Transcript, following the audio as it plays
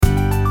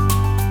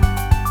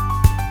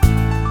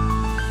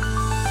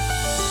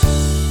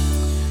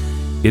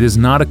It is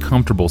not a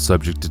comfortable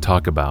subject to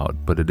talk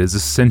about, but it is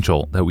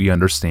essential that we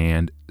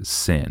understand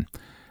sin,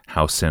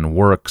 how sin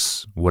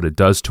works, what it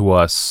does to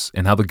us,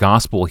 and how the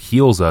gospel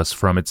heals us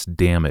from its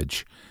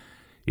damage.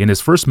 In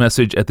his first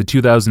message at the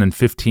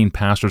 2015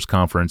 Pastors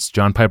Conference,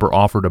 John Piper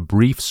offered a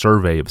brief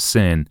survey of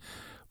sin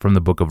from the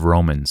book of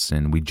Romans,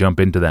 and we jump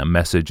into that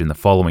message in the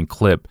following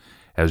clip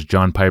as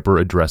John Piper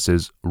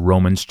addresses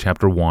Romans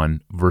chapter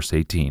 1, verse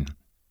 18.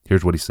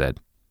 Here's what he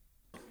said.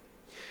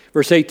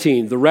 Verse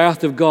 18, the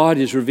wrath of God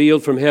is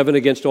revealed from heaven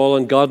against all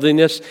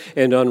ungodliness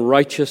and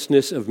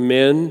unrighteousness of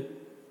men,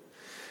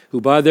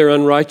 who by their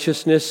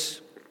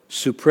unrighteousness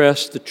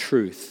suppress the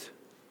truth.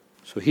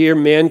 So here,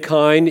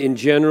 mankind in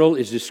general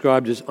is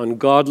described as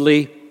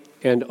ungodly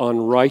and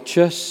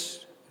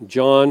unrighteous. 1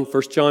 John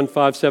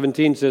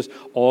 5:17 says,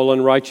 all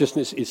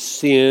unrighteousness is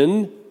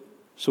sin.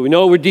 So we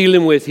know what we're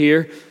dealing with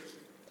here.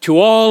 To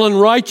all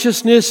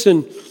unrighteousness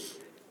and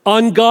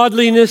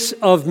ungodliness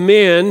of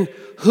men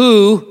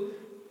who,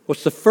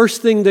 what's the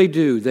first thing they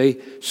do? They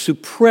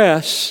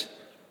suppress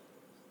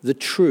the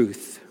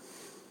truth.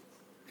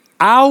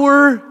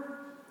 Our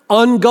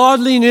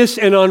ungodliness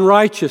and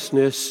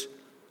unrighteousness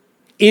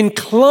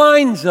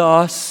inclines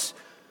us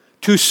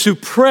to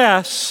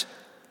suppress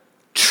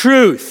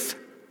truth.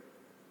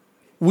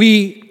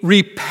 We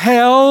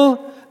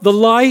repel the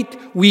light.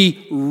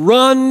 We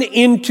run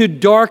into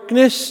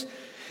darkness.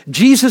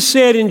 Jesus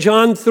said in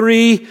John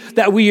 3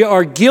 that we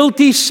are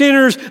guilty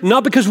sinners,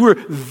 not because we're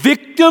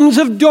victims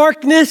of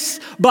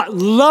darkness, but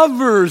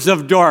lovers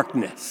of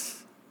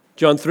darkness.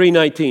 John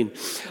 3:19.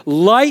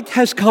 Light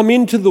has come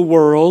into the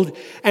world,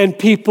 and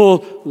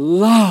people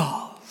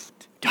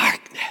loved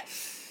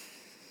darkness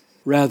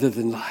rather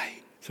than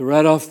light. So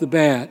right off the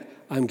bat,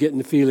 I'm getting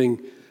the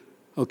feeling,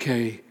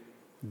 okay,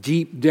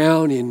 deep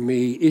down in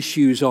me,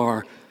 issues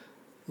are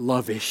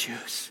love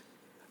issues.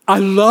 I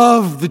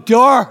love the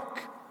dark.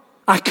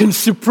 I can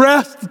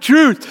suppress the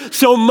truth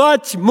so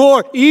much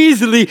more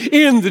easily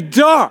in the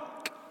dark.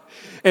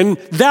 And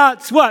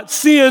that's what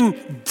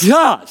sin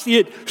does.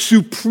 It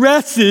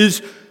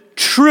suppresses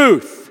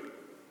truth.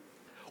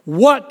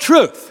 What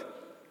truth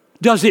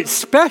does it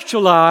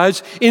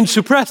specialize in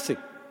suppressing?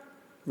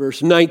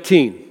 Verse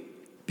 19,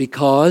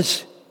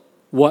 because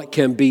what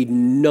can be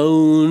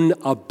known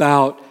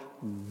about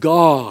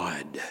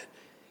God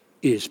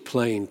is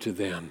plain to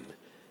them,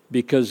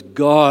 because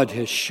God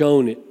has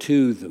shown it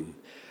to them.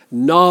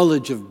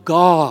 Knowledge of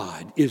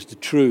God is the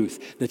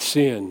truth that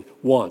sin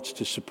wants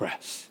to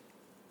suppress.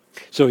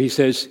 So he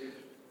says,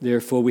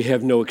 therefore we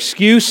have no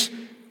excuse.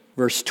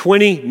 Verse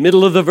 20,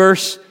 middle of the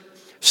verse.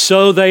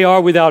 So they are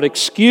without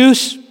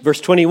excuse.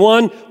 Verse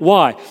 21,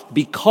 why?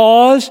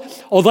 Because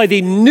although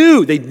they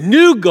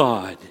knew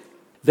God,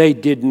 they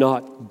did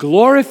not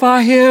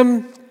glorify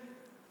Him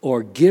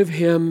or give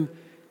Him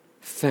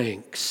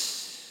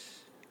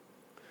thanks.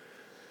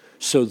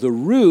 So the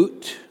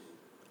root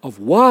of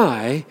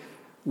why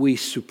we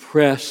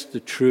suppress the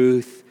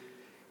truth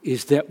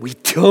is that we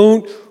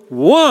don't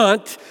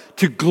want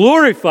to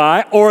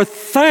glorify or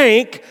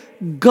thank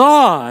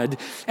God.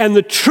 And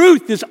the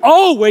truth is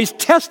always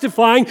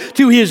testifying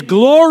to His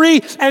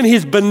glory and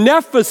His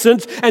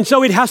beneficence, and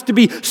so it has to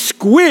be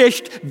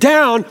squished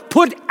down,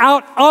 put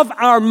out of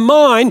our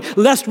mind,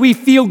 lest we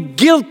feel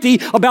guilty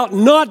about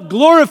not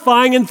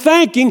glorifying and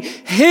thanking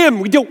Him.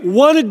 We don't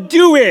want to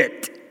do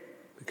it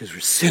because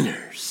we're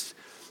sinners,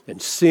 and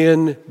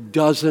sin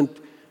doesn't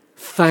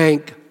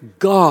thank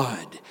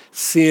God.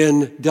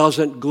 Sin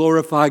doesn't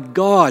glorify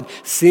God.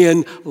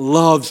 Sin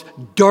loves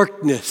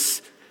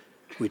darkness,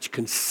 which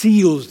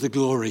conceals the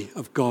glory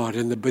of God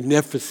and the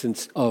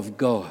beneficence of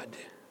God.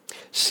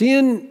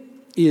 Sin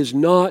is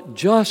not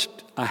just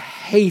a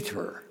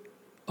hater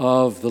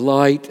of the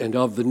light and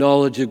of the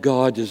knowledge of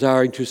God,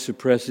 desiring to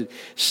suppress it.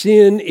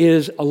 Sin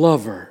is a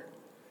lover.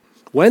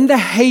 When the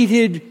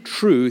hated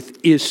truth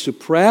is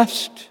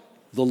suppressed,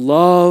 the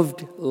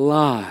loved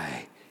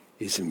lie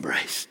is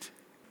embraced.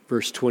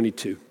 Verse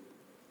 22,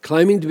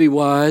 claiming to be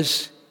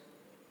wise,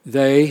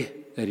 they,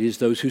 that is,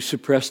 those who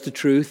suppress the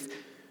truth,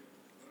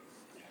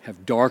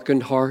 have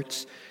darkened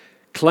hearts.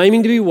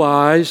 Claiming to be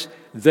wise,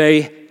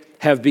 they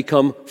have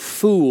become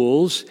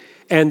fools,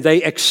 and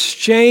they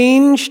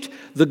exchanged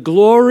the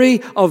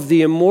glory of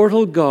the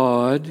immortal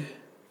God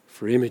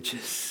for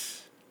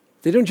images.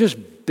 They don't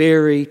just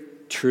bury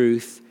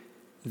truth,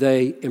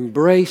 they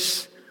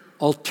embrace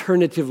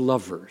alternative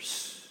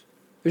lovers.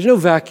 There's no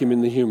vacuum in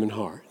the human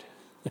heart.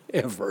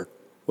 Ever.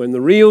 When the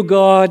real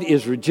God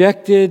is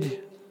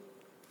rejected,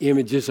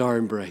 images are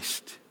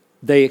embraced.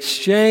 They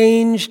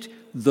exchanged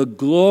the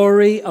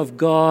glory of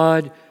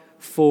God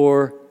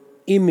for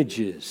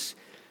images.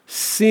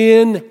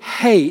 Sin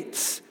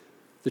hates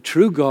the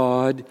true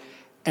God,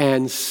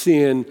 and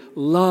sin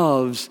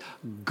loves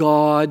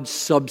God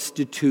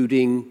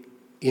substituting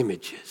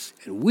images.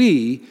 And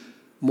we,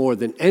 more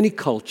than any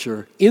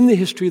culture in the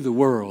history of the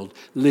world,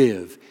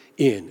 live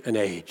in an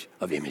age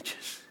of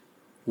images.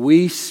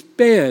 We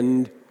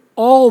spend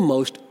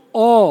almost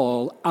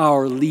all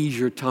our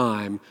leisure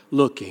time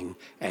looking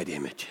at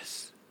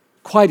images.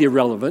 Quite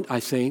irrelevant,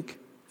 I think,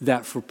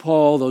 that for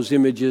Paul, those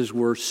images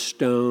were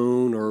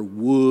stone or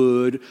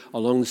wood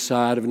along the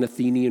side of an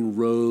Athenian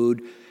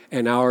road,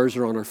 and ours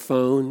are on our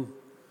phone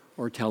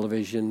or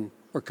television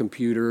or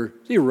computer.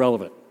 It's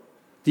irrelevant.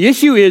 The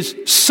issue is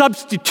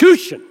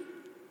substitution.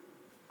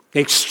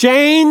 They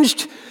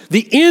exchanged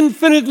the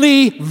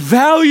infinitely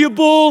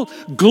valuable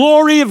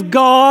glory of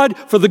God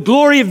for the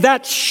glory of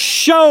that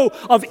show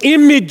of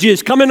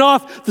images coming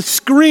off the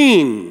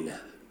screen.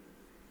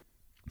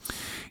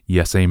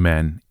 Yes,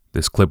 amen.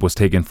 This clip was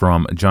taken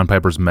from John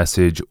Piper's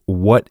message,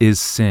 What is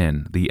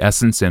Sin? The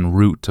Essence and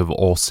Root of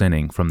All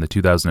Sinning, from the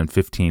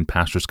 2015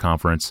 Pastors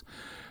Conference.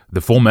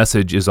 The full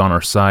message is on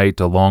our site,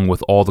 along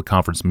with all the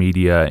conference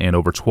media and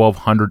over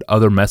 1,200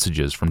 other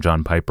messages from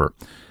John Piper.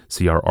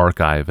 See our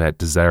archive at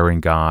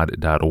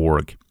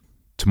desiringgod.org.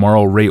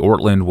 Tomorrow, Ray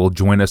Ortland will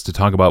join us to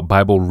talk about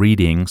Bible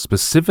reading.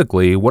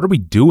 Specifically, what are we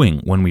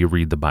doing when we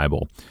read the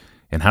Bible?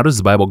 And how does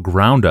the Bible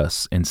ground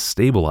us and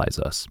stabilize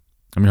us?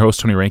 I'm your host,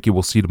 Tony Reinke.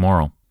 We'll see you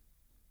tomorrow.